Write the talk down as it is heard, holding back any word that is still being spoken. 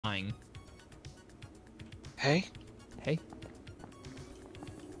dying. Hey? Hey.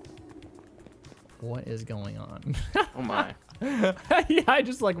 What is going on? Oh my. Yeah, I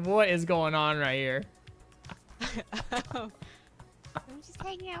just like, what is going on right here? I'm just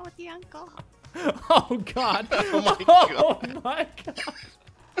hanging out with the uncle. Oh god. Oh my god. Oh my god.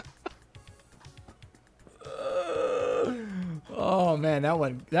 Oh man,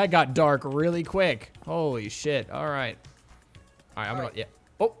 that got dark really quick. Holy shit. All right. All right, I'm gonna, yeah.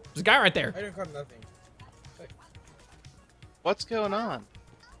 Oh, there's a guy right there. I don't got nothing. What's going on?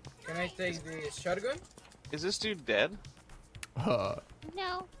 Can I take the shotgun? Is this dude dead? No.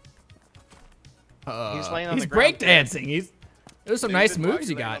 He's laying on he's the ground. breakdancing. There's some Dude, nice why are moves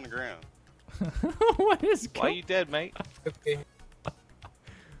you you laying got. on the ground? What is Why going you dead, mate? Okay.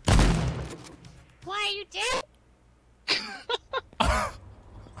 Why are you dead?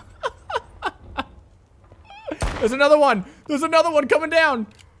 There's another one. There's another one coming down.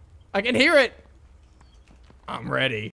 I can hear it. I'm ready.